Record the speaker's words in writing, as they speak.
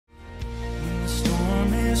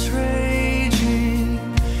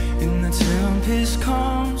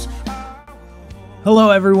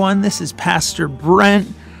Hello, everyone. This is Pastor Brent.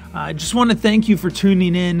 I just want to thank you for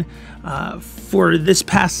tuning in for this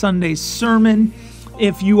past Sunday's sermon.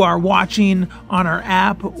 If you are watching on our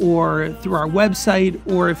app or through our website,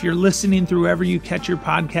 or if you're listening through wherever you catch your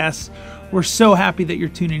podcasts, we're so happy that you're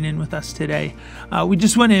tuning in with us today. We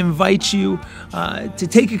just want to invite you to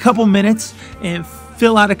take a couple minutes and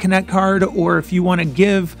fill out a Connect card, or if you want to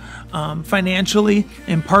give financially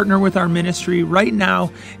and partner with our ministry, right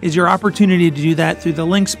now is your opportunity to do that through the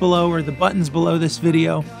links below or the buttons below this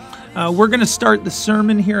video. We're going to start the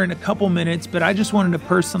sermon here in a couple minutes, but I just wanted to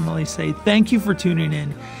personally say thank you for tuning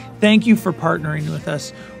in. Thank you for partnering with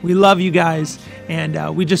us. We love you guys,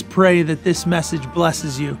 and we just pray that this message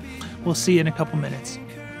blesses you. We'll see you in a couple minutes.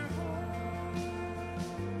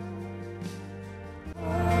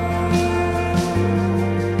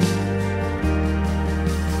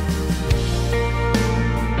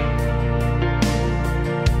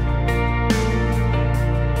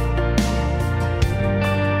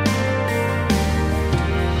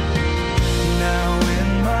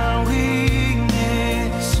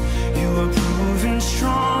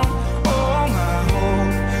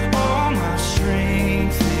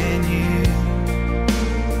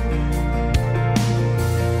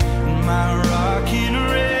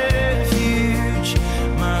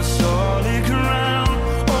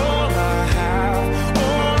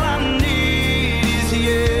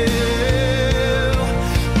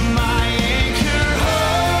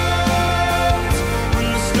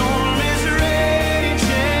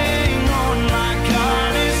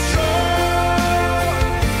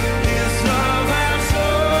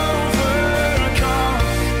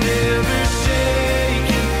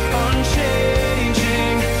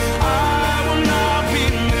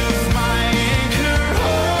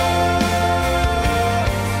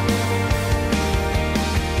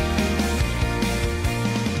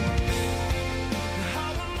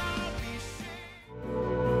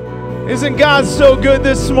 Isn't God so good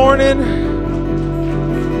this morning?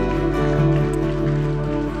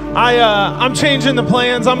 I'm changing the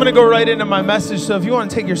plans. I'm going to go right into my message. So if you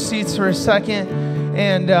want to take your seats for a second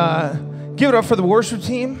and give it up for the worship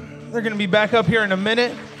team. They're going to be back up here in a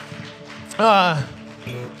minute. I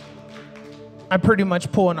pretty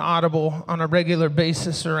much pull an audible on a regular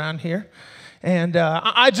basis around here. And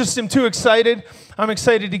I just am too excited. I'm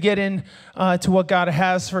excited to get in to what God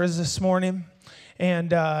has for us this morning.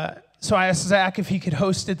 And so I asked Zach if he could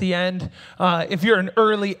host at the end. If you're an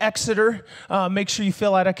early exiter, make sure you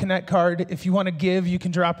fill out a Connect card. If you want to give, you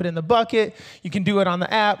can drop it in the bucket. You can do it on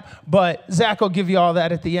the app, but Zach will give you all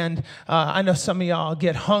that at the end. I know some of y'all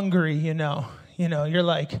get hungry, you know, you're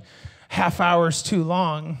like half hours too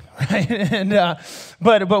long, right? And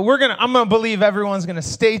but I'm gonna believe everyone's gonna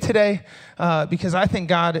stay today because I think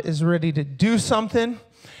God is ready to do something.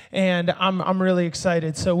 And I'm really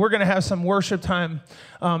excited. So we're going to have some worship time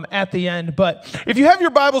at the end. But if you have your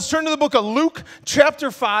Bibles, turn to the book of Luke,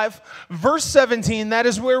 chapter 5, verse 17. That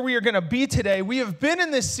is where we are going to be today. We have been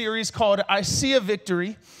in this series called I See a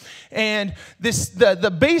Victory. And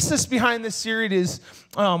the basis behind this series is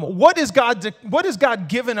what has God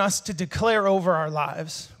given us to declare over our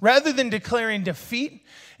lives? Rather than declaring defeat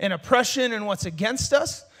and oppression and what's against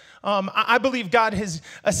us, I believe God has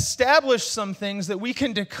established some things that we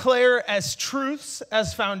can declare as truths,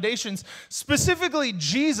 as foundations, specifically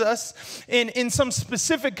Jesus in some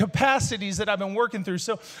specific capacities that I've been working through.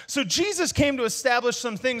 So Jesus came to establish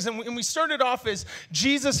some things, and we started off as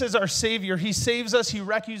Jesus is our Savior. He saves us. He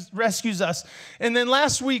rescues us. And then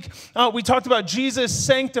last week, we talked about Jesus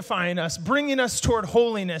sanctifying us, bringing us toward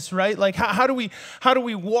holiness, right? Like how do we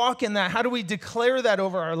walk in that? How do we declare that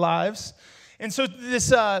over our lives? And so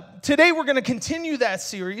today we're going to continue that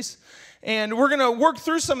series, and we're going to work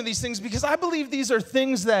through some of these things because I believe these are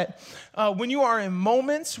things that when you are in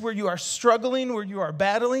moments where you are struggling, where you are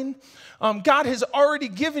battling, God has already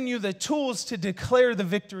given you the tools to declare the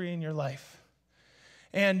victory in your life.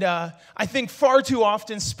 And I think far too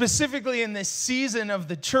often, specifically in this season of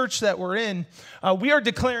the church that we're in, we are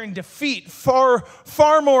declaring defeat far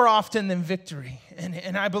more often than victory.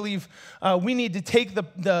 And I believe we need to take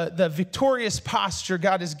the victorious posture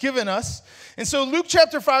God has given us. And so Luke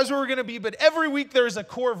chapter 5 is where we're going to be, but every week there is a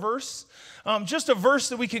core verse, just a verse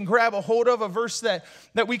that we can grab a hold of, a verse that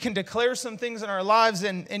we can declare some things in our lives.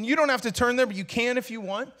 And you don't have to turn there, but you can if you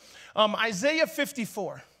want. Isaiah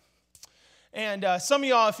 54. And some of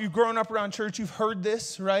y'all, if you've grown up around church, you've heard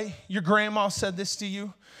this, right? Your grandma said this to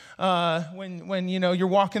you when you know you're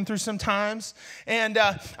walking through some times. And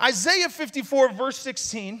Isaiah 54, verse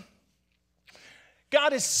 16,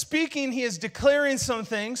 God is speaking. He is declaring some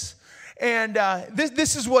things. And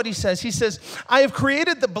this is what he says. He says, I have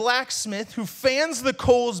created the blacksmith who fans the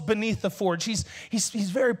coals beneath the forge. He's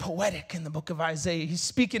very poetic in the book of Isaiah. He's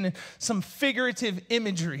speaking in some figurative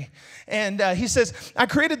imagery. And he says, I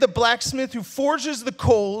created the blacksmith who forges the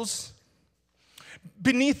coals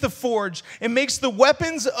beneath the forge and makes the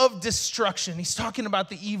weapons of destruction. He's talking about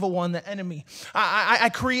the evil one, the enemy. I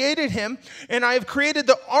created him, and I have created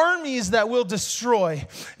the armies that will destroy.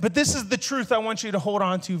 But this is the truth I want you to hold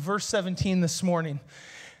on to. Verse 17 this morning.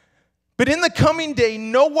 But in the coming day,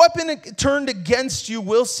 no weapon turned against you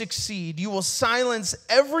will succeed. You will silence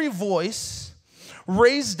every voice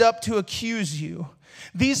raised up to accuse you.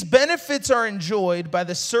 These benefits are enjoyed by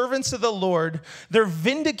the servants of the Lord. Their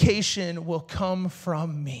vindication will come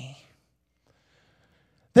from me.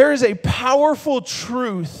 There is a powerful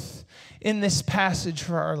truth in this passage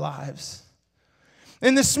for our lives.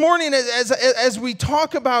 And this morning, as we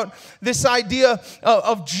talk about this idea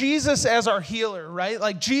of Jesus as our healer, right?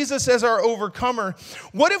 Like Jesus as our overcomer,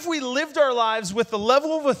 what if we lived our lives with the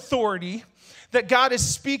level of authority that God is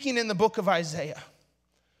speaking in the book of Isaiah?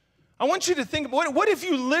 I want you to think, what if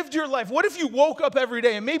you lived your life? What if you woke up every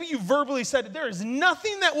day and maybe you verbally said, there is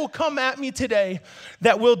nothing that will come at me today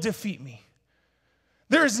that will defeat me.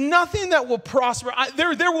 There is nothing that will prosper.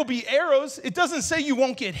 There will be arrows. It doesn't say you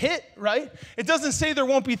won't get hit, right? It doesn't say there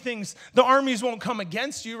won't be things, the armies won't come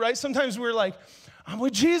against you, right? Sometimes we're like, I'm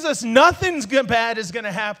with Jesus, nothing bad is going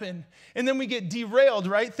to happen. And then we get derailed,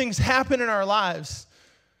 right? Things happen in our lives.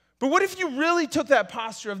 But what if you really took that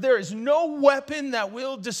posture of there is no weapon that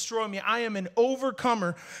will destroy me? I am an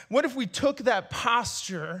overcomer. What if we took that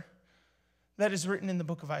posture that is written in the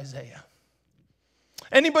book of Isaiah?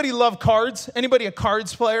 Anybody love cards? Anybody a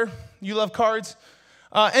cards player? You love cards?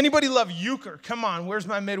 Anybody love euchre? Come on, where's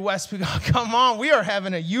my Midwest people? Come on, we are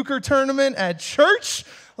having a euchre tournament at church.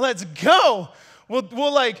 Let's go.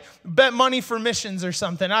 We'll like bet money for missions or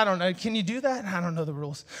something. I don't know. Can you do that? I don't know the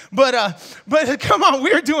rules. But come on,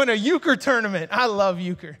 we're doing a euchre tournament. I love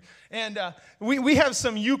euchre. And we have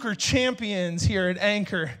some euchre champions here at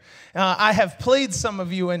Anchor. I have played some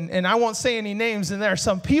of you, and I won't say any names, and there are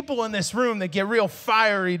some people in this room that get real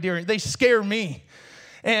fiery they scare me.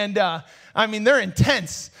 And I mean, they're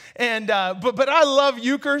intense. And but I love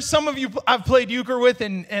euchre. Some of you I've played euchre with,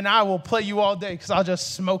 and I will play you all day because I'll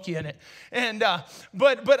just smoke you in it. And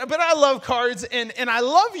but I love cards, and I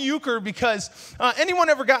love euchre because anyone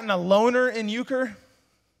ever gotten a loner in euchre?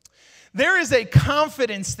 There is a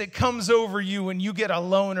confidence that comes over you when you get a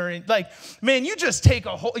loner. And like, man, you just take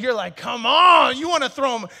a whole, you're like, come on. You want to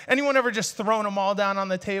throw them. Anyone ever just thrown them all down on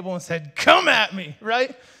the table and said, come at me,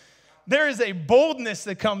 right? There is a boldness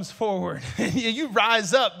that comes forward. You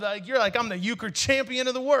rise up. Like you're like, I'm the euchre champion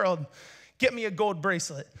of the world. Get me a gold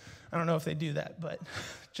bracelet. I don't know if they do that, but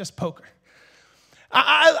just poker.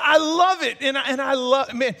 I love it, and I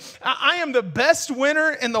love, man, I am the best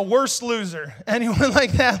winner and the worst loser. Anyone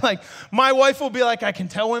like that? Like, my wife will be like, I can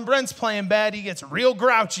tell when Brent's playing bad, he gets real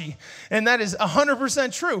grouchy, and that is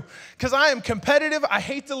 100% true, because I am competitive, I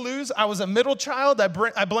hate to lose, I was a middle child, I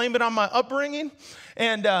blame it on my upbringing,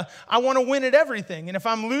 and I want to win at everything, and if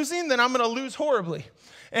I'm losing, then I'm going to lose horribly,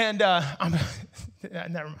 and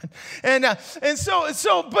never mind. And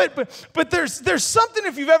so, but there's something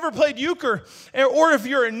if you've ever played euchre, or if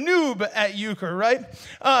you're a noob at euchre, right?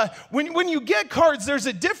 When you get cards, there's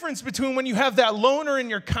a difference between when you have that loner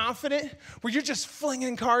and you're confident, where you're just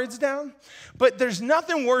flinging cards down. But there's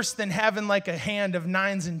nothing worse than having like a hand of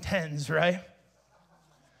 9s and 10s, right?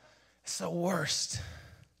 It's the worst.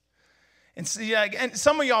 And so, yeah, and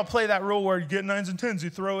some of y'all play that rule where you get 9s and 10s,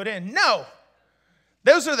 you throw it in. No.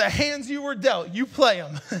 Those are the hands you were dealt. You play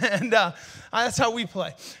them, and that's how we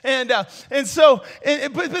play. So,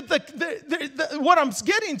 what I'm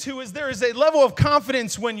getting to is there is a level of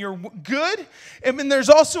confidence when you're good, and then there's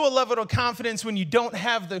also a level of confidence when you don't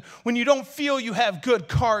feel you have good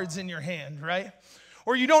cards in your hand, right?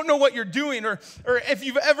 Or you don't know what you're doing, or if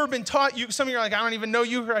you've ever been taught, some of you are like, I don't even know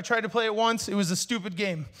euchre. I tried to play it once. It was a stupid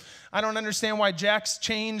game. I don't understand why jacks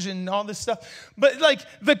change and all this stuff. But like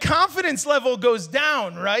the confidence level goes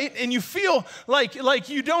down, right? And you feel like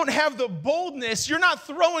you don't have the boldness. You're not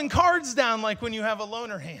throwing cards down like when you have a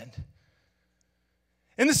loner hand.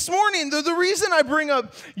 And this morning, the reason I bring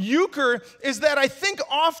up euchre is that I think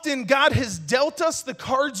often God has dealt us the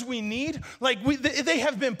cards we need. Like they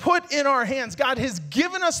have been put in our hands. God has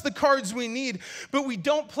given us the cards we need, but we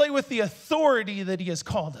don't play with the authority that he has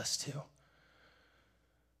called us to.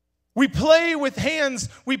 We play with hands,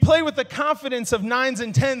 we play with the confidence of 9s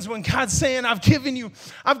and 10s when God's saying, I've given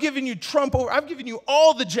you trump over, I've given you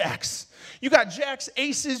all the jacks. You got jacks,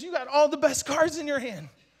 aces, you got all the best cards in your hand.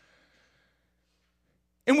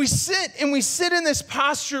 And we sit in this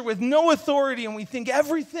posture with no authority, and we think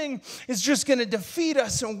everything is just going to defeat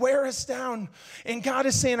us and wear us down. And God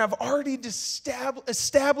is saying, I've already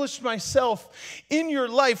established myself in your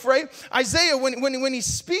life, right? Isaiah, when he's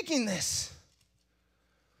speaking this,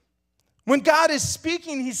 when God is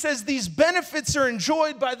speaking, he says, these benefits are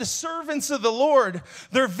enjoyed by the servants of the Lord.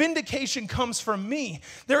 Their vindication comes from me.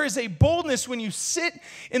 There is a boldness when you sit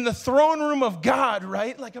in the throne room of God,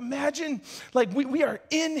 right? Like imagine, like we are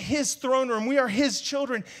in his throne room. We are his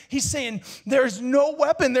children. He's saying, there's no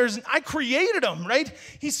weapon. I created them, right?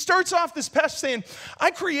 He starts off this passage saying,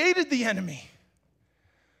 I created the enemy.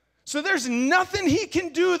 So there's nothing he can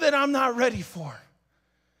do that I'm not ready for.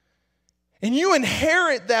 And you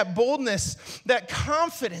inherit that boldness, that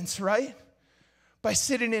confidence, right? By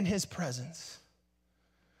sitting in his presence.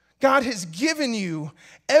 God has given you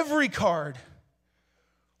every card.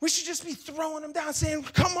 We should just be throwing them down, saying,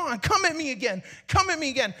 come on, come at me again. Come at me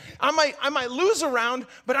again. I might lose a round,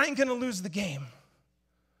 but I ain't going to lose the game.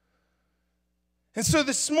 And so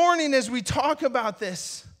this morning, as we talk about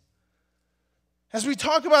this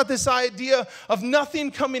idea of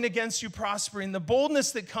nothing coming against you prospering, the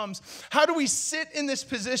boldness that comes, how do we sit in this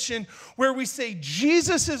position where we say,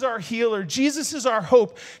 Jesus is our healer, Jesus is our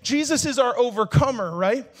hope, Jesus is our overcomer,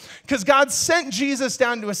 right? Because God sent Jesus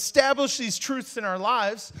down to establish these truths in our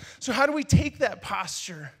lives. So how do we take that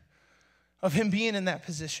posture of him being in that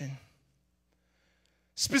position?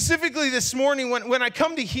 Specifically this morning, when I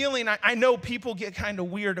come to healing, I know people get kind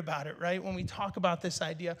of weird about it, right? When we talk about this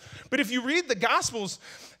idea. But if you read the Gospels,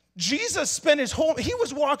 Jesus spent he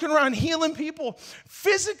was walking around healing people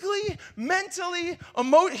physically, mentally,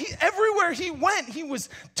 everywhere he went, he was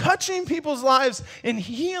touching people's lives and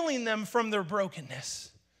healing them from their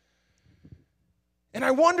brokenness. And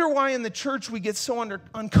I wonder why in the church we get so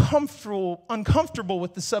uncomfortable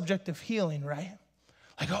with the subject of healing, right?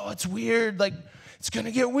 Like, oh, it's weird, like, it's going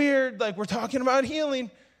to get weird, like we're talking about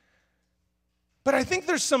healing. But I think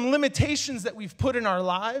there's some limitations that we've put in our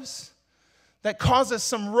lives that cause us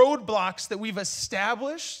some roadblocks that we've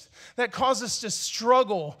established that cause us to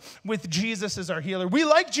struggle with Jesus as our healer. We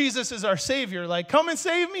like Jesus as our Savior. Like, come and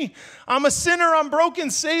save me. I'm a sinner. I'm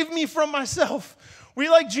broken. Save me from myself. We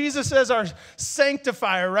like Jesus as our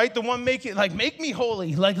sanctifier, right? The one make me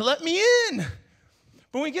holy. Like, let me in.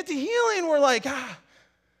 But when we get to healing, we're like,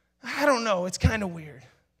 I don't know. It's kind of weird.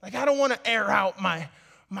 Like, I don't want to air out my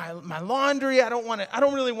laundry. I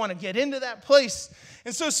don't really want to get into that place.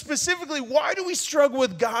 And so specifically, why do we struggle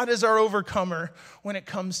with God as our overcomer when it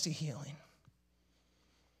comes to healing?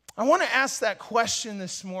 I want to ask that question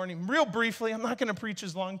this morning real briefly. I'm not going to preach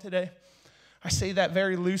as long today. I say that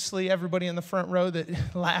very loosely. Everybody in the front row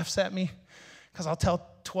that laughs at me because I'll tell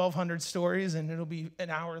 1,200 stories and it'll be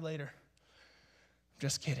an hour later.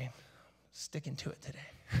 Just kidding. Sticking to it today.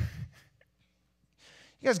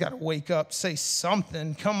 You guys got to wake up, say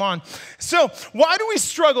something. Come on. So why do we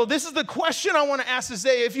struggle? This is the question I want to ask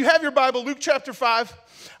today. If you have your Bible, Luke chapter 5,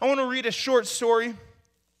 I want to read a short story.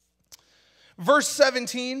 Verse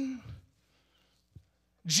 17,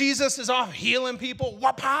 Jesus is off healing people.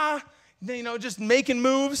 Wapa, just making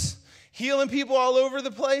moves, healing people all over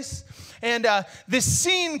the place. And this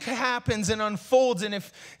scene happens and unfolds. And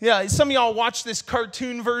if some of y'all watched this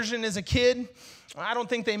cartoon version as a kid, I don't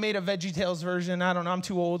think they made a VeggieTales version. I don't know. I'm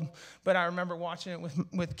too old. But I remember watching it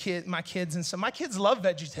with my kids. And so my kids love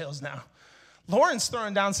VeggieTales now. Lauren's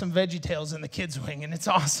throwing down some VeggieTales in the kids' wing, and it's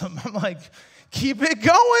awesome. I'm like, keep it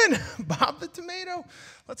going. Bob the tomato.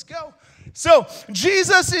 Let's go. So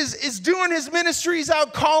Jesus is doing his ministry. He's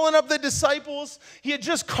out calling up the disciples. He had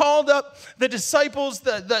just called up the disciples,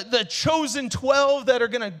 the chosen 12 that are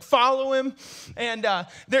going to follow him. And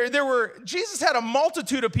Jesus had a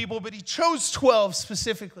multitude of people, but he chose 12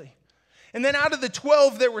 specifically. And then out of the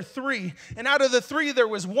 12, there were 3. And out of the 3, there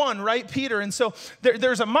was 1, right? Peter. And so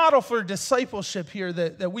there's a model for discipleship here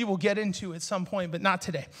that we will get into at some point, but not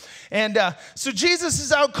today. And so Jesus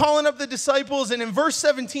is out calling up the disciples. And in verse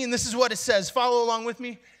 17, this is what it says. Follow along with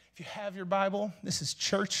me. If you have your Bible, this is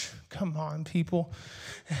church. Come on, people.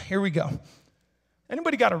 Here we go.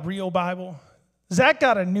 Anybody got a real Bible? Zach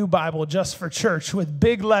got a new Bible just for church with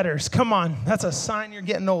big letters. Come on. That's a sign you're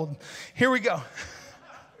getting old. Here we go.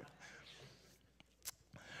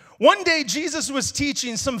 One day, Jesus was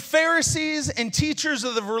teaching. Some Pharisees and teachers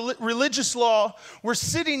of the religious law were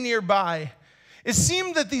sitting nearby. It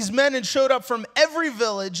seemed that these men had showed up from every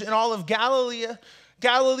village in all of Galilee,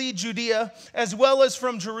 Judea, as well as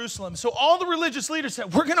from Jerusalem. So all the religious leaders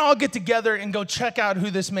said, we're going to all get together and go check out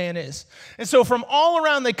who this man is. And so from all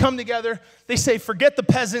around, they come together. They say, forget the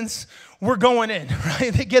peasants. We're going in,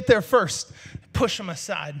 right? They get there first. Push them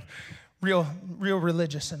aside. real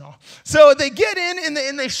religious and all. So they get in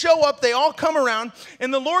and they show up. They all come around,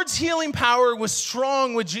 and the Lord's healing power was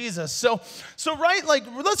strong with Jesus. So right, like,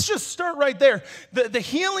 let's just start right there. The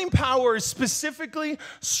healing power is specifically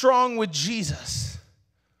strong with Jesus.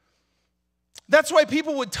 That's why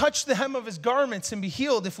people would touch the hem of his garments and be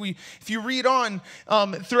healed. If you read on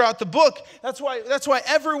throughout the book, that's why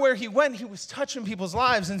everywhere he went, he was touching people's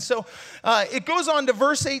lives. And so it goes on to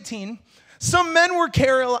verse 18. Some men were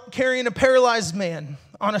carrying a paralyzed man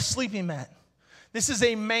on a sleeping mat. This is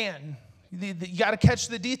a man. You got to catch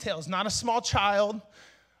the details. Not a small child,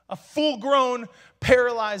 a full-grown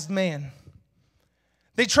paralyzed man.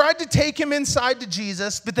 They tried to take him inside to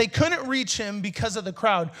Jesus, but they couldn't reach him because of the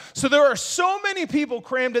crowd. So there are so many people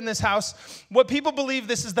crammed in this house. What people believe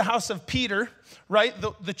this is the house of Peter, right?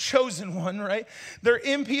 The chosen one, right? They're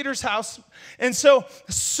in Peter's house. And so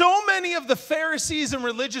many of the Pharisees and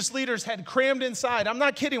religious leaders had crammed inside. I'm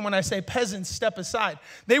not kidding when I say peasants step aside.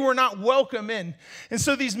 They were not welcome in. And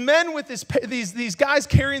so these men with these guys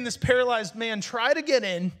carrying this paralyzed man try to get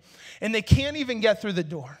in, and they can't even get through the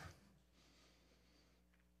door.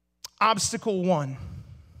 Obstacle 1.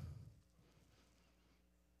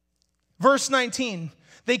 Verse 19.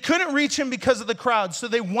 They couldn't reach him because of the crowd, so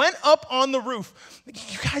they went up on the roof.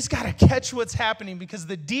 You guys got to catch what's happening because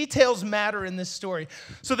the details matter in this story.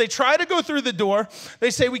 So they try to go through the door. They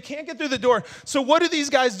say, we can't get through the door. So what do these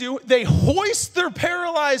guys do? They hoist their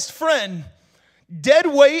paralyzed friend, dead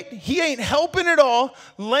weight, he ain't helping at all,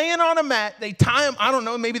 laying on a mat. They tie him, I don't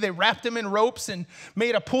know, maybe they wrapped him in ropes and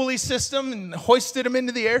made a pulley system and hoisted him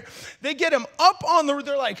into the air. They get him up on the roof.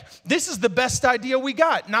 They're like, this is the best idea we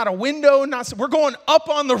got. Not a window, we're going up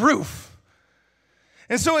on the roof.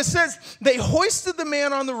 And so it says they hoisted the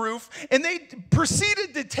man on the roof and they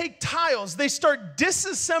proceeded to take tiles. They start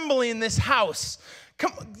disassembling this house.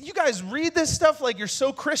 Come, you guys read this stuff like you're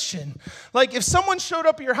so Christian. Like if someone showed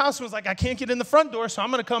up at your house and was like, I can't get in the front door, so I'm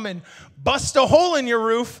going to come and bust a hole in your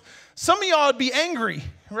roof. Some of y'all would be angry,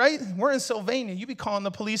 right? We're in Sylvania. You'd be calling the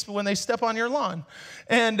police when they step on your lawn.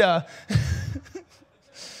 And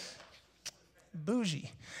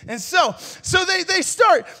bougie. And so they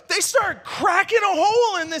start cracking a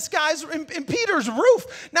hole in this guy's, in Peter's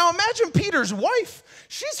roof. Now imagine Peter's wife.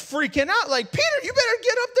 She's freaking out like, Peter, you better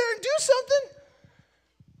get up there and do something.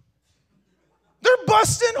 They're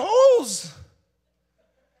busting holes.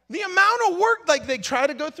 The amount of work, like they try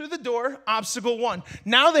to go through the door, obstacle 1.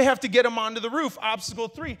 Now they have to get them onto the roof, obstacle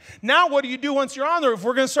 3. Now what do you do once you're on the roof?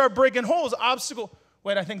 We're going to start breaking holes,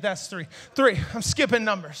 wait, I think that's 3. 3, I'm skipping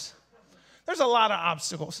numbers. There's a lot of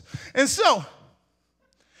obstacles. And so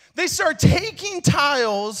they start taking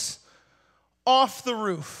tiles off the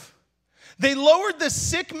roof. They lowered the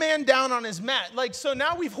sick man down on his mat. Like, so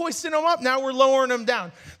now we've hoisted him up. Now we're lowering him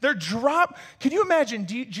down. Can you imagine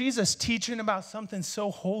Jesus teaching about something so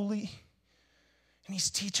holy? And he's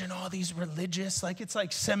teaching all these religious, like it's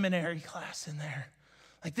like seminary class in there.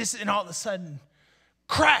 Like this, and all of a sudden,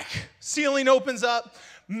 crack, ceiling opens up.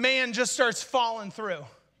 Man just starts falling through.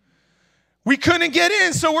 We couldn't get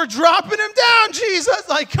in, so we're dropping him down, Jesus.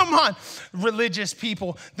 Like, come on. Religious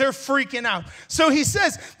people, they're freaking out. So he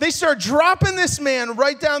says, they start dropping this man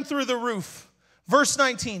right down through the roof. Verse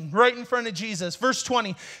 19, right in front of Jesus. Verse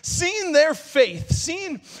 20, seeing their faith,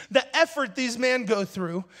 seeing the effort these men go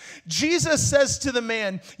through, Jesus says to the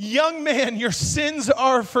man, young man, your sins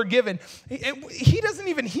are forgiven. He doesn't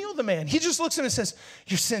even heal the man. He just looks at him and says,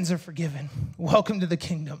 your sins are forgiven. Welcome to the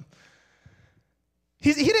kingdom.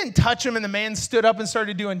 He didn't touch him and the man stood up and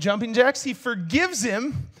started doing jumping jacks. He forgives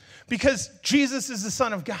him because Jesus is the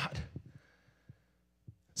Son of God.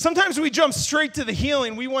 Sometimes we jump straight to the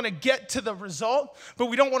healing. We want to get to the result, but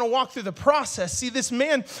we don't want to walk through the process. See, this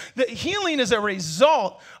man, the healing is a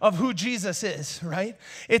result of who Jesus is, right?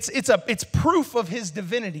 It's proof of his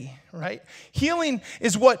divinity, right? Healing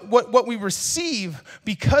is what we receive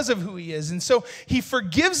because of who he is. And so he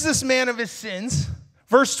forgives this man of his sins.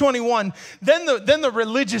 Verse 21, then the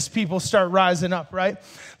religious people start rising up, right?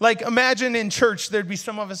 Like imagine in church, there'd be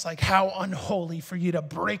some of us like, how unholy for you to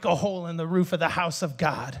break a hole in the roof of the house of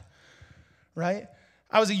God, right?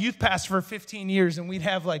 I was a youth pastor for 15 years and we'd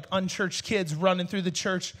have like unchurched kids running through the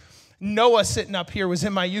church. Noah sitting up here was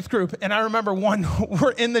in my youth group. And I remember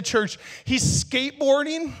we're in the church, he's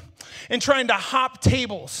skateboarding and trying to hop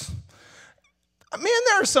tables. Man,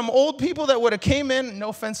 there are some old people that would have came in, no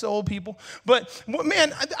offense to old people, but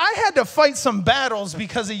man, I had to fight some battles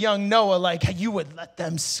because of young Noah, like, you would let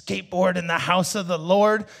them skateboard in the house of the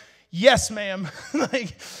Lord? Yes, ma'am.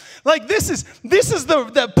 like this is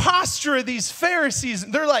the posture of these Pharisees.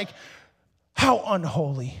 They're like, How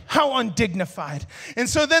unholy, how undignified. And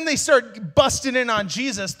so then they start busting in on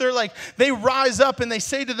Jesus. They rise up and they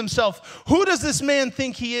say to themselves, who does this man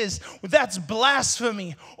think he is? That's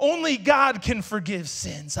blasphemy. Only God can forgive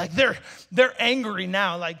sins. Like they're angry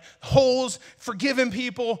now, like holes, forgiving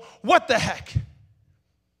people. What the heck?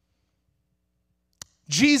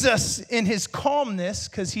 Jesus, in his calmness,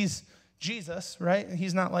 because he's Jesus, right?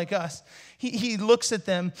 He's not like us. He looks at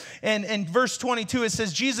them, and in verse 22, it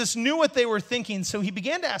says, Jesus knew what they were thinking, so he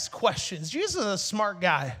began to ask questions. Jesus is a smart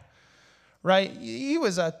guy, right? He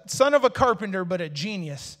was a son of a carpenter, but a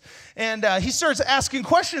genius. And he starts asking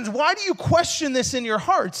questions. Why do you question this in your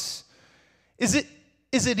hearts? Is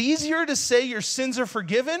it easier to say your sins are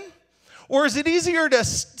forgiven? Or is it easier to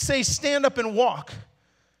say stand up and walk?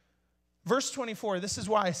 Verse 24, this is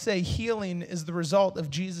why I say healing is the result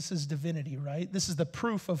of Jesus' divinity, right? This is the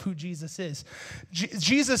proof of who Jesus is.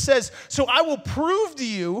 Jesus says, so I will prove to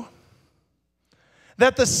you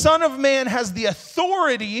that the Son of Man has the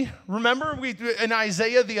authority. Remember in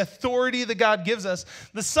Isaiah, the authority that God gives us.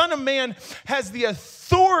 The Son of Man has the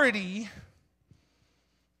authority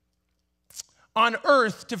on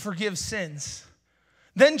earth to forgive sins.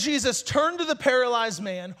 Then Jesus turned to the paralyzed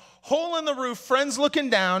man, hole in the roof, friends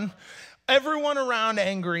looking down, everyone around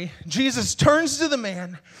angry. Jesus turns to the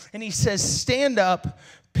man and he says, stand up,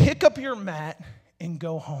 pick up your mat, and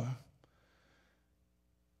go home.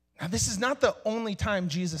 Now, this is not the only time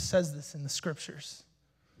Jesus says this in the scriptures.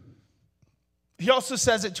 He also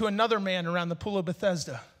says it to another man around the pool of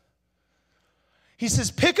Bethesda. He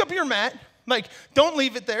says, pick up your mat. Like, don't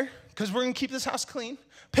leave it there because we're going to keep this house clean.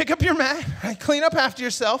 Pick up your mat, right? Clean up after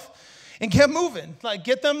yourself, and get moving. Like,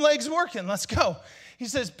 get them legs working. Let's go. He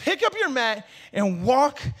says, pick up your mat and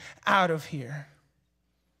walk out of here.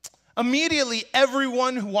 Immediately,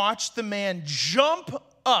 everyone who watched the man jump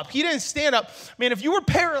up. He didn't stand up. Man, if you were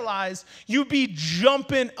paralyzed, you'd be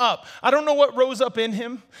jumping up. I don't know what rose up in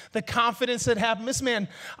him, the confidence that happened. This man,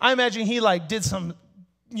 I imagine he did some,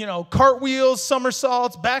 cartwheels,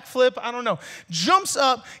 somersaults, backflip, I don't know. Jumps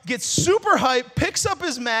up, gets super hyped, picks up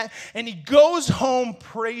his mat, and he goes home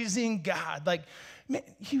praising God. Like, man,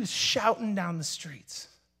 he was shouting down the streets.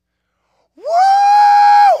 Woo!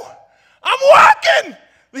 I'm walking!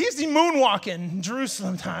 He's moonwalking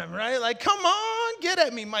Jerusalem time, right? Like, come on, get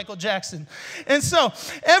at me, Michael Jackson. And so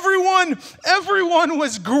everyone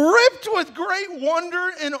was gripped with great wonder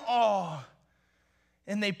and awe.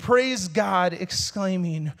 And they praised God,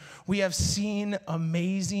 exclaiming, we have seen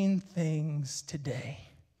amazing things today.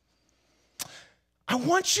 I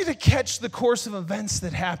want you to catch the course of events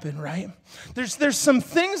that happen, right? There's some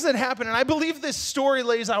things that happen, and I believe this story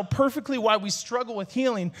lays out perfectly why we struggle with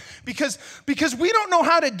healing, because we don't know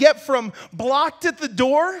how to get from blocked at the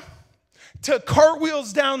door to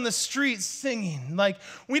cartwheels down the street singing. Like,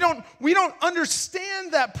 we don't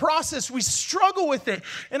understand that process. We struggle with it.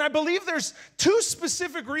 And I believe there's two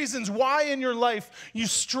specific reasons why in your life you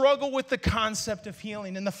struggle with the concept of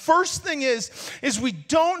healing. And the first thing is we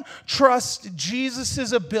don't trust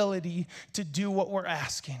Jesus' ability to do what we're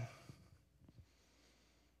asking.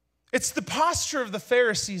 It's the posture of the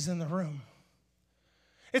Pharisees in the room.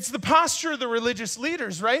 It's the posture of the religious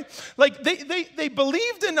leaders, right? Like, they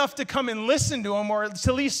believed enough to come and listen to him, or at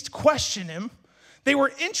least question him. They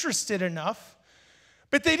were interested enough,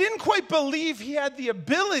 but they didn't quite believe he had the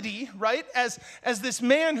ability, right? As this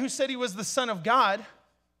man who said he was the Son of God.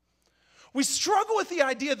 We struggle with the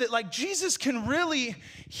idea that, like, Jesus can really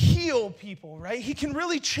heal people, right? He can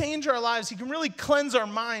really change our lives. He can really cleanse our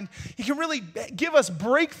mind. He can really give us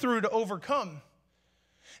breakthrough to overcome.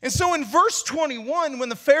 And so in verse 21, when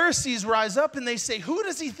the Pharisees rise up and they say, who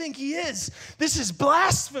does he think he is? This is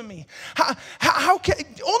blasphemy. How can,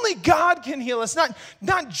 only God can heal us.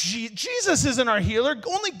 Not Jesus isn't our healer,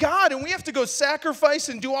 only God. And we have to go sacrifice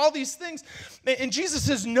and do all these things. And Jesus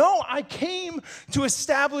says, no, I came to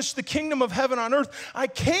establish the kingdom of heaven on earth. I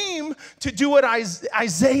came to do what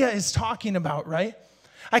Isaiah is talking about, right?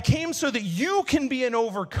 I came so that you can be an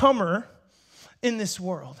overcomer in this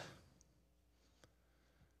world.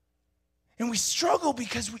 And we struggle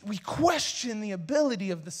because we question the ability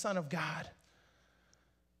of the Son of God.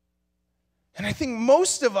 And I think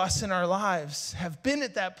most of us in our lives have been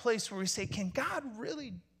at that place where we say, can God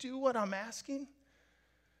really do what I'm asking?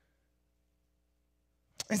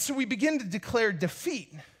 And so we begin to declare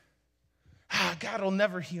defeat. God will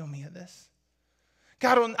never heal me of this.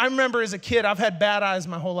 I remember as a kid, I've had bad eyes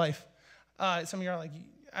my whole life. Some of you are like,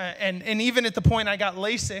 and even at the point I got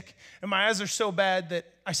LASIK, and my eyes are so bad that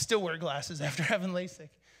I still wear glasses after having LASIK.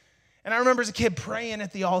 And I remember as a kid praying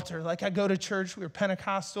at the altar. Like, I'd go to church, we were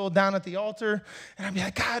Pentecostal, down at the altar, and I'd be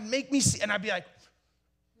like, God, make me see. And I'd be like,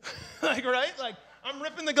 Like, right? Like, I'm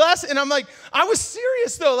ripping the glass, and I'm like, I was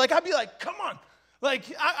serious, though. Like, I'd be like, come on. Like,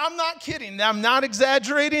 I'm not kidding. I'm not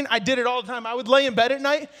exaggerating. I did it all the time. I would lay in bed at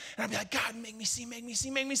night, and I'd be like, God, make me see, make me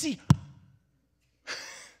see, make me see.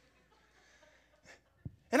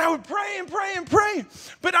 And I would pray and pray and pray.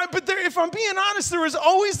 But if I'm being honest, there was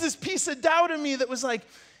always this piece of doubt in me that was like,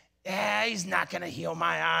 he's not going to heal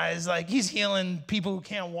my eyes. Like, he's healing people who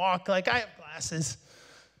can't walk. Like, I have glasses.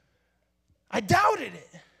 I doubted it.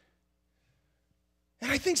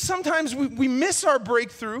 And I think sometimes we miss our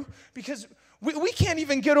breakthrough because we can't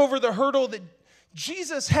even get over the hurdle that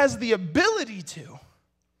Jesus has the ability to.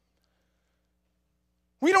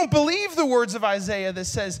 We don't believe the words of Isaiah that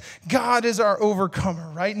says, God is our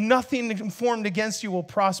overcomer, right? Nothing formed against you will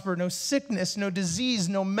prosper. No sickness, no disease,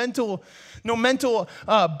 no mental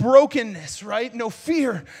brokenness, right? No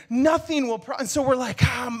fear. Nothing will prosper. And so we're like,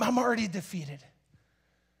 I'm already defeated.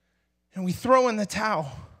 And we throw in the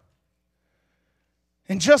towel.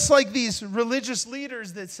 And just like these religious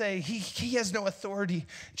leaders that say, he has no authority,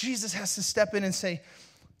 Jesus has to step in and say,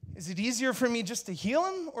 is it easier for me just to heal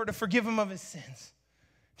him or to forgive him of his sins?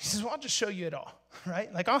 He says, well, I'll just show you it all,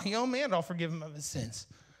 right? Like, I'll heal him and I'll forgive him of his sins.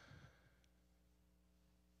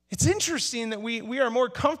 It's interesting that we are more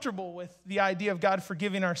comfortable with the idea of God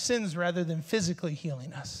forgiving our sins rather than physically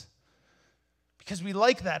healing us. Because we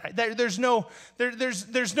like that. There's no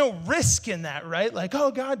risk in that, right? Like, oh,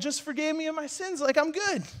 God just forgave me of my sins. Like, I'm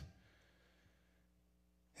good.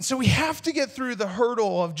 And so we have to get through the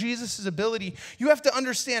hurdle of Jesus' ability. You have to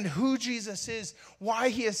understand who Jesus is, why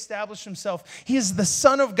he established himself. He is the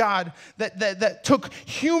Son of God that took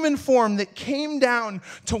human form, that came down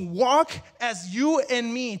to walk as you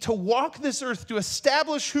and me, to walk this earth, to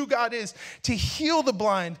establish who God is, to heal the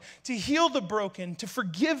blind, to heal the broken, to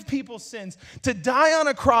forgive people's sins, to die on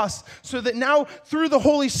a cross so that now through the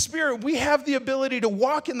Holy Spirit we have the ability to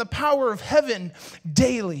walk in the power of heaven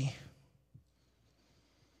daily.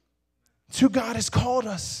 It's who God has called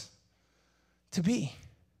us to be.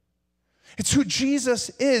 It's who Jesus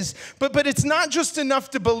is. But it's not just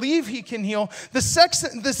enough to believe he can heal. The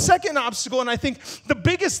second obstacle, and I think the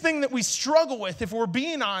biggest thing that we struggle with, if we're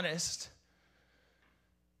being honest,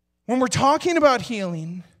 when we're talking about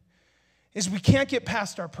healing, is we can't get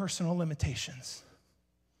past our personal limitations.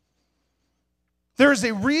 There is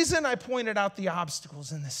a reason I pointed out the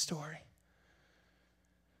obstacles in this story.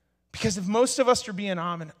 Because if most of us are being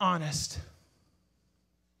honest,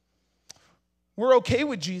 we're okay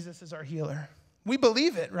with Jesus as our healer. We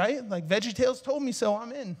believe it, right? Like VeggieTales told me so,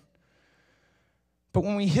 I'm in. But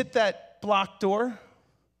when we hit that blocked door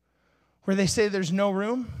where they say there's no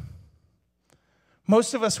room,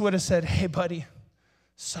 most of us would have said, hey, buddy,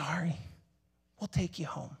 sorry, we'll take you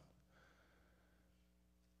home.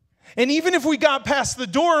 And even if we got past the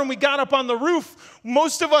door and we got up on the roof,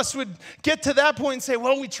 most of us would get to that point and say,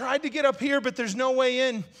 well, we tried to get up here, but there's no way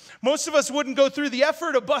in. Most of us wouldn't go through the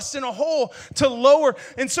effort of busting a hole to lower.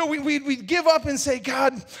 And so we'd give up and say,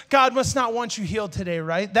 God must not want you healed today,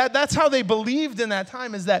 right? That's how they believed in that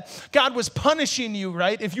time, is that God was punishing you,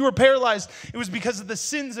 right? If you were paralyzed, it was because of the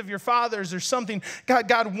sins of your fathers or something.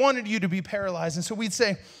 God wanted you to be paralyzed. And so we'd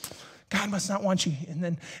say, God must not want you.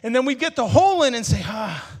 And then we'd get the hole in and say,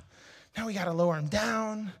 now we got to lower him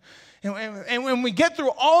down. And when we get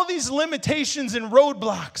through all these limitations and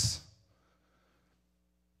roadblocks,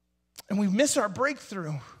 and we miss our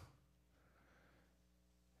breakthrough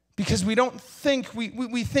because we don't think,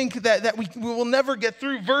 we think that we will never get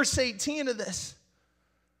through. Verse 18 of this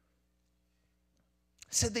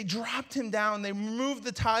said they dropped him down, they removed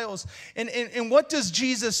the tiles. And what does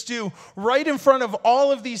Jesus do? Right in front of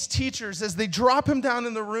all of these teachers, as they drop him down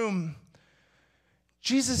in the room,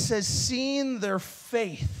 Jesus says, seeing their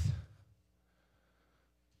faith.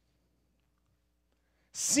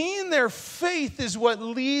 Seeing their faith is what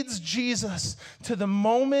leads Jesus to the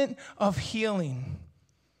moment of healing.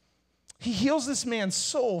 He heals this man's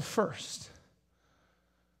soul first.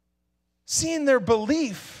 Seeing their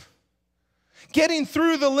belief. Getting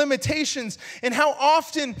through the limitations. And how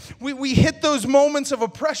often we hit those moments of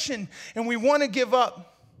oppression and we want to give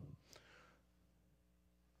up.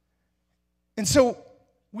 And so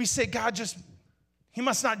we say, God he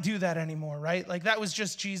must not do that anymore, right? Like that was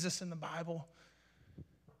just Jesus in the Bible.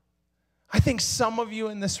 I think some of you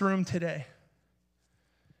in this room today,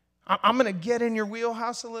 I'm going to get in your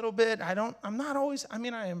wheelhouse a little bit. I am always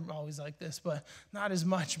like this, but not as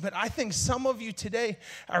much. But I think some of you today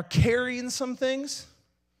are carrying some things,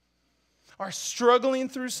 are struggling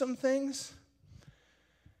through some things.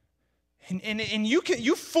 And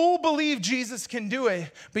you full believe Jesus can do it,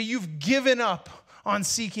 but you've given up on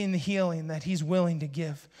seeking the healing that he's willing to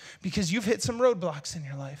give, because you've hit some roadblocks in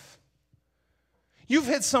your life. You've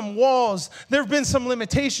hit some walls. There have been some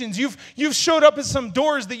limitations. You've showed up at some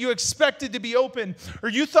doors that you expected to be open. Or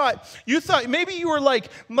you thought maybe you were like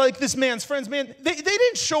this man's friends. Man, they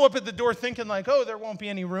didn't show up at the door thinking like, oh, there won't be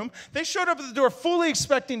any room. They showed up at the door fully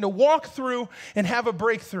expecting to walk through and have a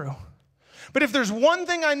breakthrough. But if there's one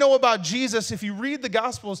thing I know about Jesus, if you read the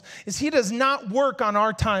Gospels, is he does not work on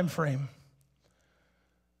our time frame.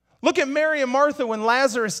 Look at Mary and Martha when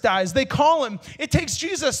Lazarus dies. They call him. It takes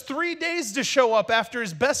Jesus 3 days to show up after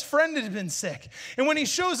his best friend had been sick. And when he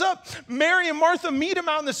shows up, Mary and Martha meet him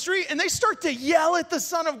out in the street, and they start to yell at the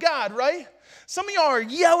Son of God, right? Some of y'all are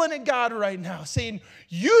yelling at God right now, saying,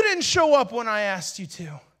 you didn't show up when I asked you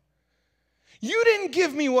to. You didn't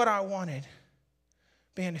give me what I wanted.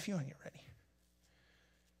 Band, if you want to get ready.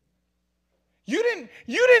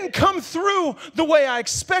 You didn't come through the way I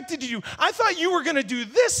expected you. I thought you were going to do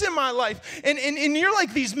this in my life. And you're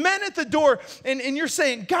like these men at the door, and you're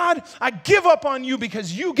saying, God, I give up on you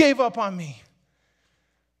because you gave up on me.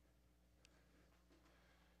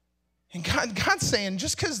 And God's saying,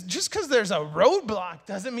 just because there's a roadblock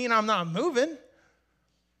doesn't mean I'm not moving.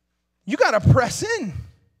 You got to press in.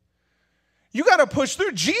 You got to push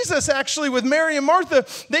through. Jesus actually, with Mary and Martha,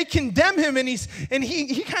 they condemn him, and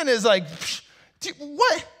he kind of is like,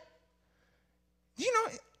 what? You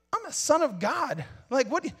know, I'm a son of God. Like,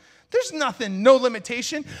 what? There's nothing, no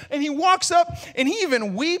limitation. And he walks up, and he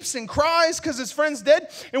even weeps and cries because his friend's dead.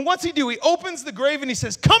 And what's he do? He opens the grave, and he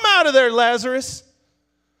says, come out of there, Lazarus.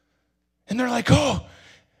 And they're like, oh,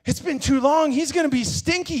 it's been too long. He's going to be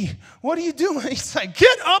stinky. What are you doing? He's like,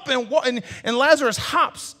 get up and walk. And Lazarus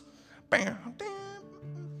hops.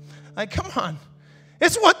 Like, come on.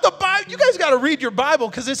 It's what the Bible, you guys got to read your Bible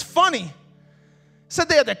because it's funny. It said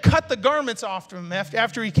they had to cut the garments off him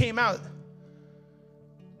after he came out.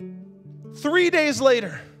 3 days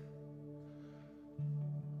later,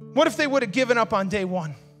 what if they would have given up on day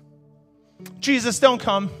one? Jesus, don't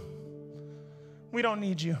come. We don't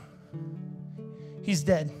need you. He's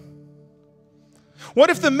dead. What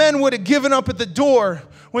if the men would have given up at the door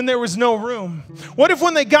when there was no room? What if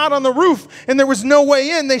when they got on the roof and there was no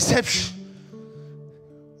way in, they said,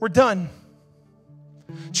 we're done?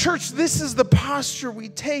 Church, this is the posture we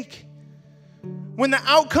take. When the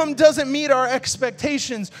outcome doesn't meet our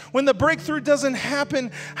expectations, when the breakthrough doesn't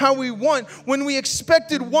happen how we want, when we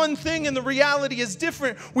expected one thing and the reality is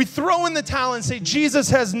different, we throw in the towel and say, Jesus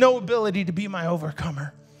has no ability to be my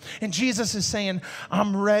overcomer. And Jesus is saying,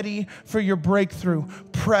 I'm ready for your breakthrough.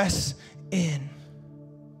 Press in.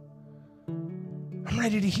 I'm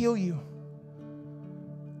ready to heal you.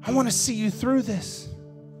 I want to see you through this.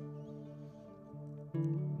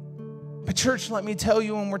 But church, let me tell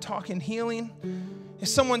you, when we're talking healing, if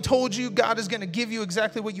someone told you God is going to give you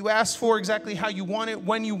exactly what you asked for, exactly how you want it,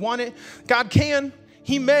 when you want it, God can,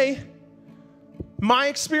 he may. My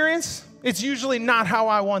experience, it's usually not how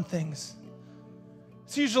I want things.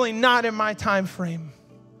 It's usually not in my time frame.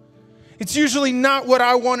 It's usually not what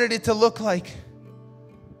I wanted it to look like.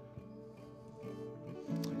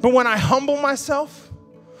 But when I humble myself,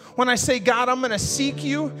 when I say, God, I'm going to seek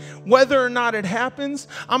you, whether or not it happens,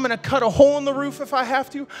 I'm going to cut a hole in the roof if I have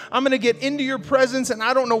to. I'm going to get into your presence, and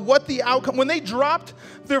I don't know what the outcome. When they dropped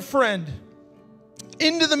their friend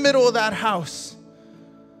into the middle of that house,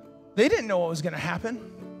 they didn't know what was going to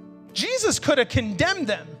happen. Jesus could have condemned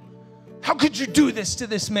them. How could you do this to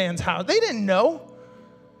this man's house? They didn't know.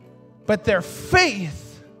 But their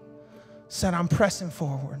faith said, I'm pressing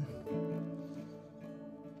forward.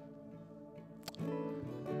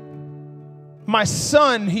 My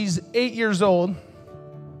son, he's 8 years old.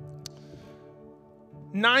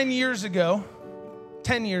 9 years ago,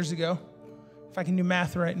 10 years ago, if I can do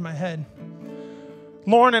math right in my head,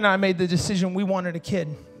 Lauren and I made the decision we wanted a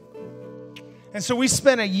kid. And so we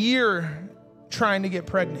spent a year trying to get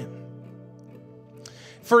pregnant.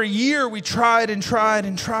 For a year, we tried and tried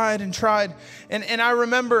and tried and tried. And I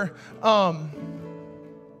remember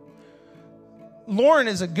Lauren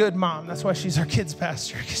is a good mom. That's why she's our kids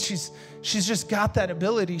pastor, because she's just got that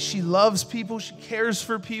ability. She loves people. She cares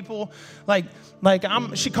for people.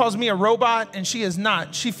 She calls me a robot, and she is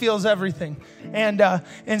not. She feels everything. And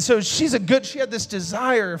so she had this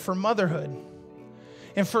desire for motherhood.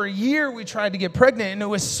 And for a year, we tried to get pregnant, and it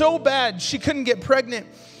was so bad she couldn't get pregnant.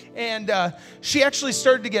 And she actually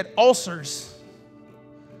started to get ulcers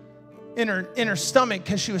in her stomach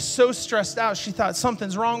because she was so stressed out. She thought,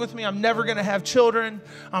 something's wrong with me. I'm never going to have children.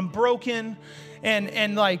 I'm broken.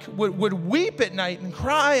 And would weep at night and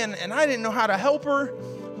cry. And I didn't know how to help her.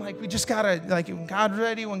 I'm like, we just got to, when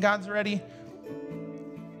God's ready.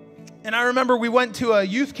 And I remember we went to a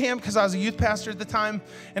youth camp because I was a youth pastor at the time.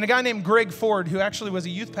 And a guy named Greg Ford, who actually was a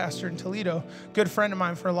youth pastor in Toledo, good friend of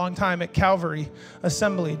mine for a long time at Calvary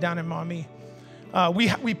Assembly down in Maumee.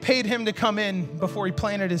 We paid him to come in before he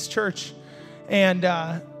planted his church. And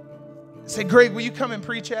said, Greg, will you come and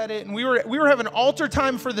preach at it? And we were having altar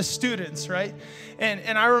time for the students, right?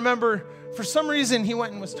 And I remember for some reason he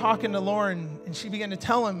went and was talking to Lauren, and she began to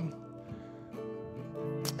tell him.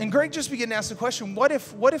 And Greg just began to ask the question, what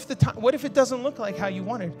if it doesn't look like how you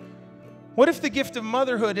wanted? What if the gift of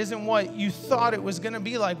motherhood isn't what you thought it was going to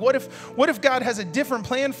be like? What if God has a different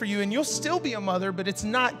plan for you and you'll still be a mother, but it's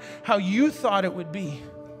not how you thought it would be?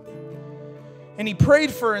 And he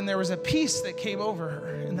prayed for her, and there was a peace that came over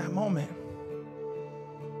her in that moment.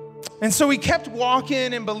 And so we kept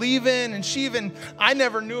walking and believing, and I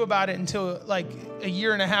never knew about it until like a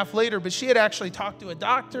year and a half later, but she had actually talked to a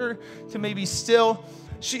doctor to maybe still,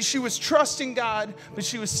 she was trusting God, but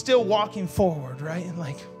she was still walking forward, right? And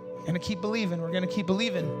like, we're going to keep believing. We're going to keep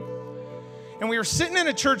believing. And we were sitting in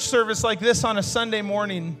a church service like this on a Sunday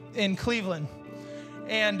morning in Cleveland.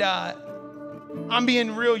 And I'm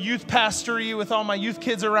being real youth pastory with all my youth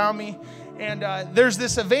kids around me. And there's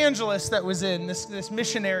this evangelist that was in, this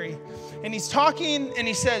missionary. And he's talking, and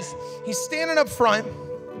he says, he's standing up front.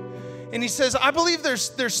 And he says, I believe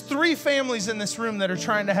there's 3 families in this room that are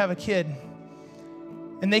trying to have a kid.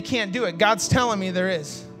 And they can't do it. God's telling me there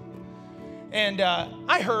is. And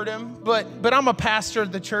I heard him, but I'm a pastor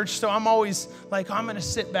at the church, so I'm always like, I'm going to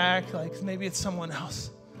sit back, like maybe it's someone else.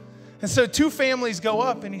 And so 2 families go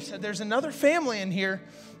up, and he said, there's another family in here,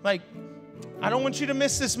 like, I don't want you to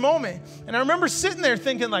miss this moment. And I remember sitting there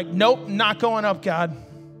thinking like, nope, not going up, God.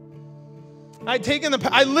 I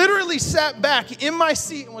literally sat back in my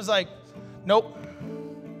seat and was like, nope,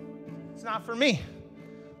 it's not for me.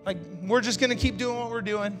 Like, we're just going to keep doing what we're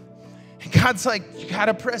doing. And God's like, you got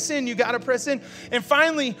to press in. You got to press in. And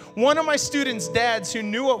finally, one of my students' dads who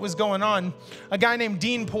knew what was going on, a guy named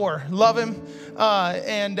Dean Poor, love him.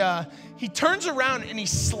 He turns around and he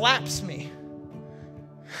slaps me.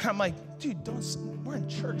 I'm like, dude, we're in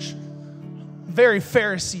church. Very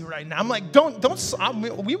Pharisee right now. I'm like, I'll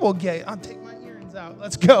take my earrings out.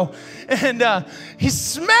 Let's go. And he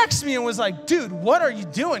smacks me and was like, dude, what are you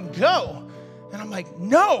doing? Go. And I'm like,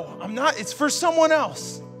 no, I'm not. It's for someone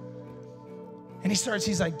else. And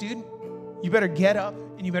he's like, dude, you better get up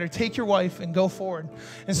and you better take your wife and go forward.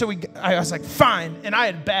 And so I was like, fine. And I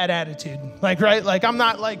had bad attitude. Like, right? Like, I'm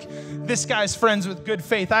not like this guy's friends with good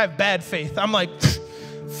faith. I have bad faith. I'm like,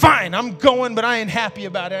 fine, I'm going, but I ain't happy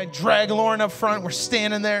about it. I drag Lauren up front. We're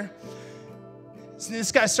standing there. So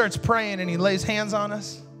this guy starts praying, and he lays hands on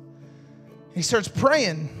us. He starts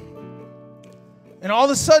praying. And all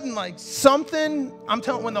of a sudden, like something,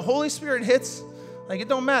 when the Holy Spirit hits, like it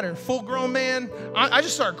don't matter. Full-grown man. I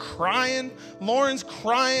just start crying. Lauren's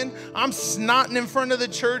crying. I'm snotting in front of the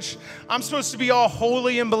church. I'm supposed to be all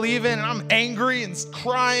holy and believing, and I'm angry and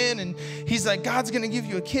crying. And he's like, God's going to give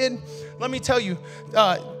you a kid. Let me tell you,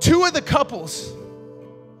 2 of the couples,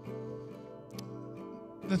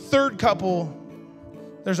 the third couple,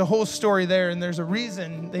 there's a whole story there, and there's a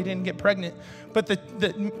reason they didn't get pregnant. But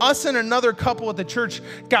us and another couple at the church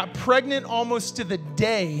got pregnant almost to the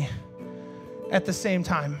day at the same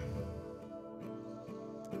time.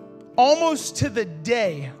 Almost to the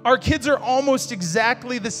day. Our kids are almost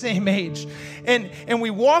exactly the same age. And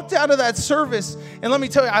we walked out of that service, and let me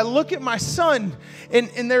tell you, I look at my son,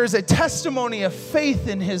 and there is a testimony of faith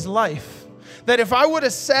in his life. That if I would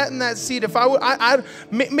have sat in that seat,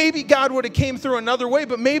 maybe God would have came through another way,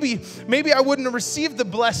 but maybe I wouldn't have received the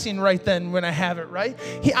blessing right then when I have it, right?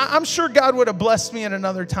 I'm sure God would have blessed me at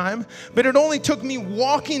another time, but it only took me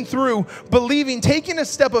walking through, believing, taking a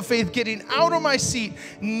step of faith, getting out of my seat,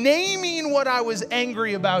 naming what I was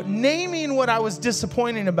angry about, naming what I was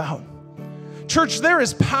disappointed about. Church, there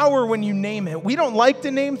is power when you name it. We don't like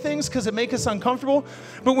to name things because it makes us uncomfortable.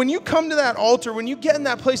 But when you come to that altar, when you get in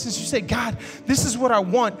that place and you say, God, this is what I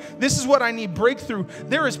want. This is what I need breakthrough.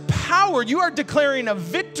 There is power. You are declaring a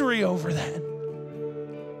victory over that.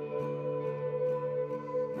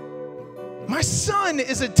 My son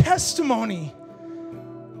is a testimony.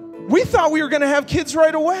 We thought we were going to have kids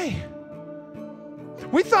right away.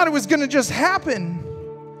 We thought it was going to just happen.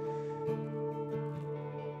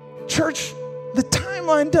 Church, the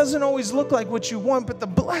timeline doesn't always look like what you want, but the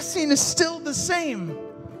blessing is still the same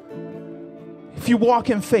if you walk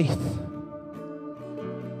in faith.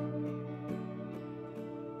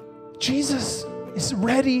 Jesus is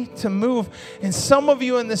ready to move. And some of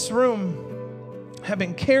you in this room have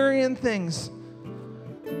been carrying things.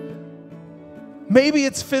 Maybe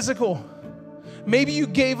it's physical. Maybe you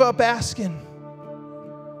gave up asking.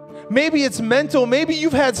 Maybe it's mental. Maybe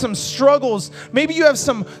you've had some struggles. Maybe you have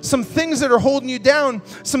some things that are holding you down,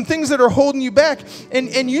 some things that are holding you back.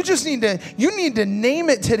 And you just need to name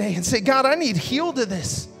it today and say, God, I need healed to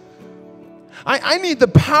this. I need the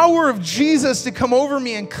power of Jesus to come over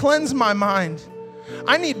me and cleanse my mind.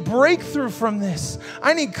 I need breakthrough from this.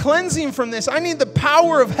 I need cleansing from this. I need the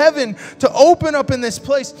power of heaven to open up in this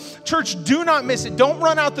place. Church, do not miss it. Don't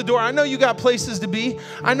run out the door. I know you got places to be.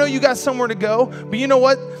 I know you got somewhere to go. But you know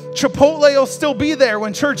what? Chipotle will still be there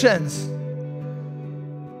when church ends.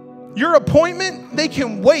 Your appointment, they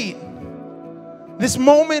can wait. This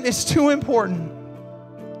moment is too important.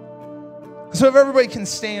 So if everybody can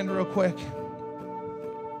stand real quick.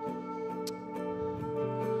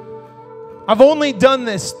 I've only done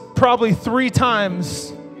this probably 3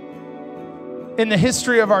 times in the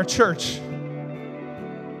history of our church.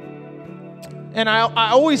 And I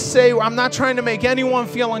always say, I'm not trying to make anyone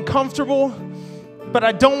feel uncomfortable, but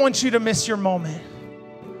I don't want you to miss your moment.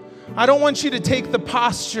 I don't want you to take the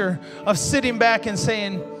posture of sitting back and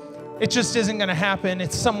saying, it just isn't going to happen.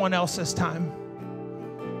 It's someone else's time.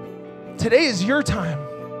 Today is your time.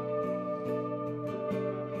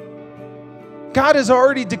 God has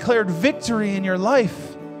already declared victory in your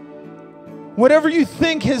life. Whatever you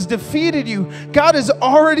think has defeated you, God has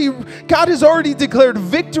already declared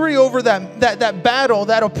victory over that battle,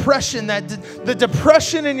 that oppression, the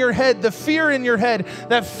depression in your head, the fear in your head,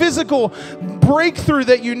 that physical breakthrough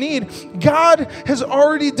that you need. God has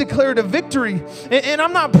already declared a victory. And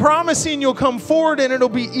I'm not promising you'll come forward and it'll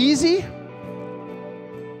be easy.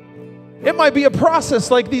 It might be a process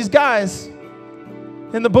like these guys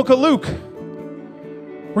in the book of Luke,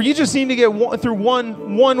 where you just need to get through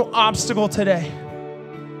one obstacle today,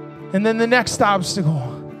 and then the next obstacle.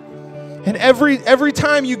 And every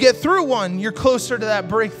time you get through one, you're closer to that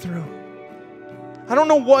breakthrough. I don't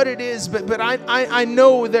know what it is, but I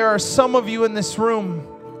know there are some of you in this room.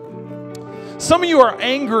 Some of you are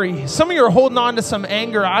angry. Some of you are holding on to some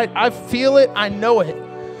anger. I feel it. I know it.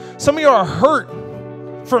 Some of you are hurt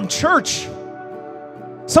from church.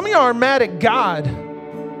 Some of you are mad at God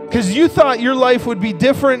because you thought your life would be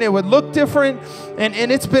different, it would look different,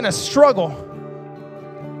 and it's been a struggle.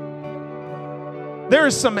 There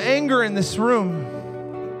is some anger in this room.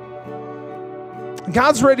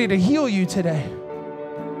 God's ready to heal you today.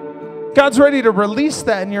 God's ready to release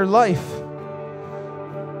that in your life.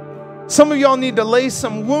 Some of y'all need to lay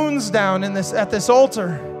some wounds down at this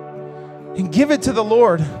altar and give it to the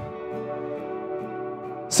Lord.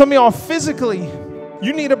 Some of y'all physically,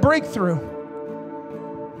 you need a breakthrough.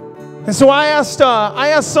 And so I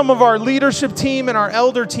asked some of our leadership team and our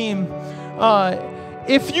elder team,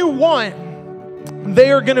 if you want,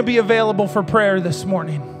 they are going to be available for prayer this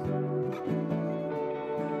morning.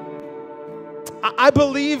 I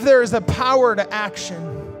believe there is a power to action.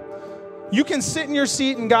 You can sit in your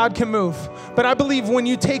seat and God can move. But I believe when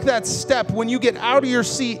you take that step, when you get out of your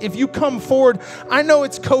seat, if you come forward, I know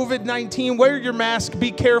it's COVID-19, wear your mask,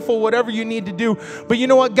 be careful, whatever you need to do. But you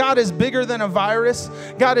know what? God is bigger than a virus.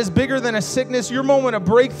 God is bigger than a sickness. Your moment of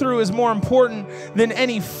breakthrough is more important than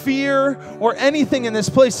any fear or anything in this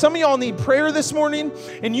place. Some of y'all need prayer this morning,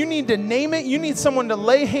 and you need to name it. You need someone to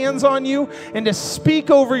lay hands on you and to speak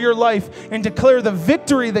over your life and declare the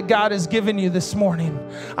victory that God has given you this morning.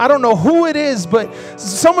 I don't know who it is, but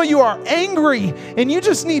some of you are angry and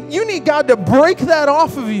you need God to break that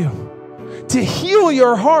off of you, to heal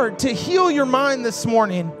your heart, to heal your mind this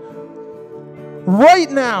morning, right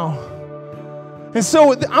now. And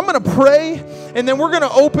so I'm going to pray, and then we're going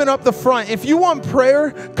to open up the front. If you want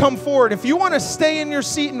prayer, come forward. If you want to stay in your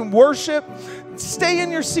seat and worship, stay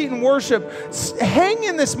in your seat and worship. Hang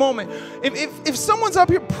in this moment. If someone's up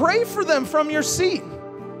here, pray for them from your seat.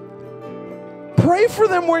 Pray for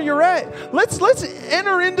them where you're at. Let's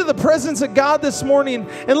enter into the presence of God this morning,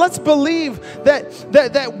 and let's believe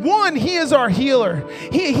that one, He is our healer.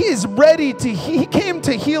 He is ready to. He came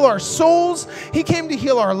to heal our souls. He came to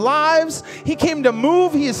heal our lives. He came to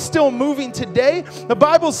move. He is still moving today. The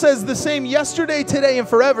Bible says the same yesterday, today, and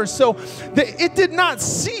forever. So it did not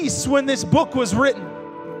cease when this book was written.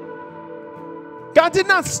 God did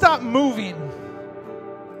not stop moving.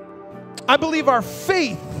 I believe our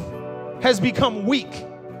faith has become weak.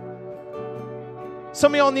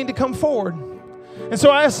 Some of y'all need to come forward. And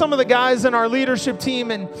so I asked some of the guys in our leadership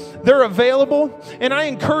team, and they're available. And I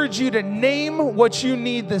encourage you to name what you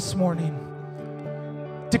need this morning.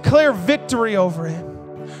 Declare victory over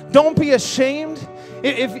it. Don't be ashamed.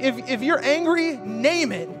 If you're angry,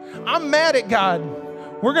 name it. I'm mad at God.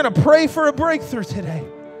 We're going to pray for a breakthrough today.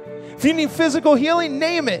 If you need physical healing,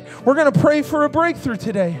 name it. We're going to pray for a breakthrough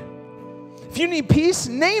today. If you need peace,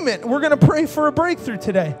 name it. We're going to pray for a breakthrough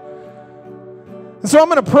today. And so I'm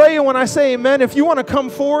going to pray, and when I say amen, if you want to come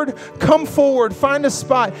forward, find a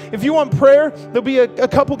spot. If you want prayer, there'll be a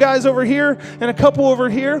couple guys over here and a couple over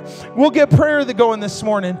here. We'll get prayer going this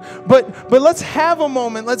morning. But let's have a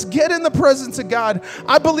moment. Let's get in the presence of God.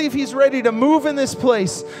 I believe He's ready to move in this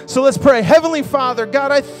place. So let's pray. Heavenly Father,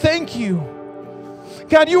 God, I thank you.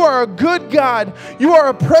 God, you are a good God. You are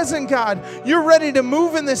a present God. You're ready to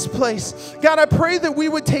move in this place. God, I pray that we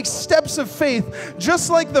would take steps of faith, just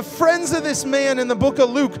like the friends of this man in the book of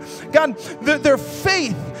Luke. God, their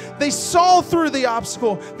faith, they saw through the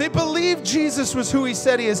obstacle. They believed Jesus was who He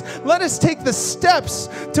said He is. Let us take the steps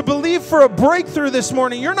to believe for a breakthrough this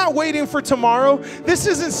morning. You're not waiting for tomorrow. This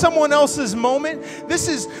isn't someone else's moment. This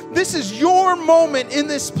is your moment in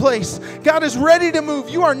this place. God is ready to move.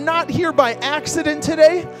 You are not here by accident today.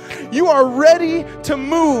 You are ready to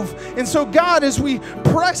move. And so God, as we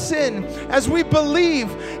press in, as we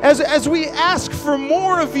believe, as we ask for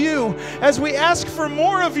more of you, as we ask for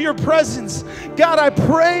more of your presence, God, I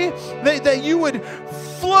pray that you would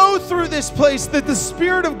flow through this place, that the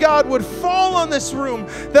Spirit of God would fall on this room,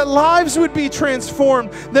 that lives would be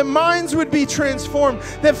transformed, that minds would be transformed,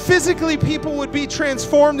 that physically people would be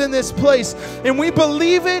transformed in this place. And we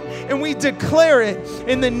believe it and we declare it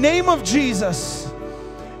in the name of Jesus.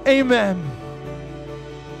 Amen.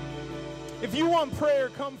 If you want prayer,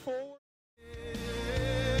 come forward.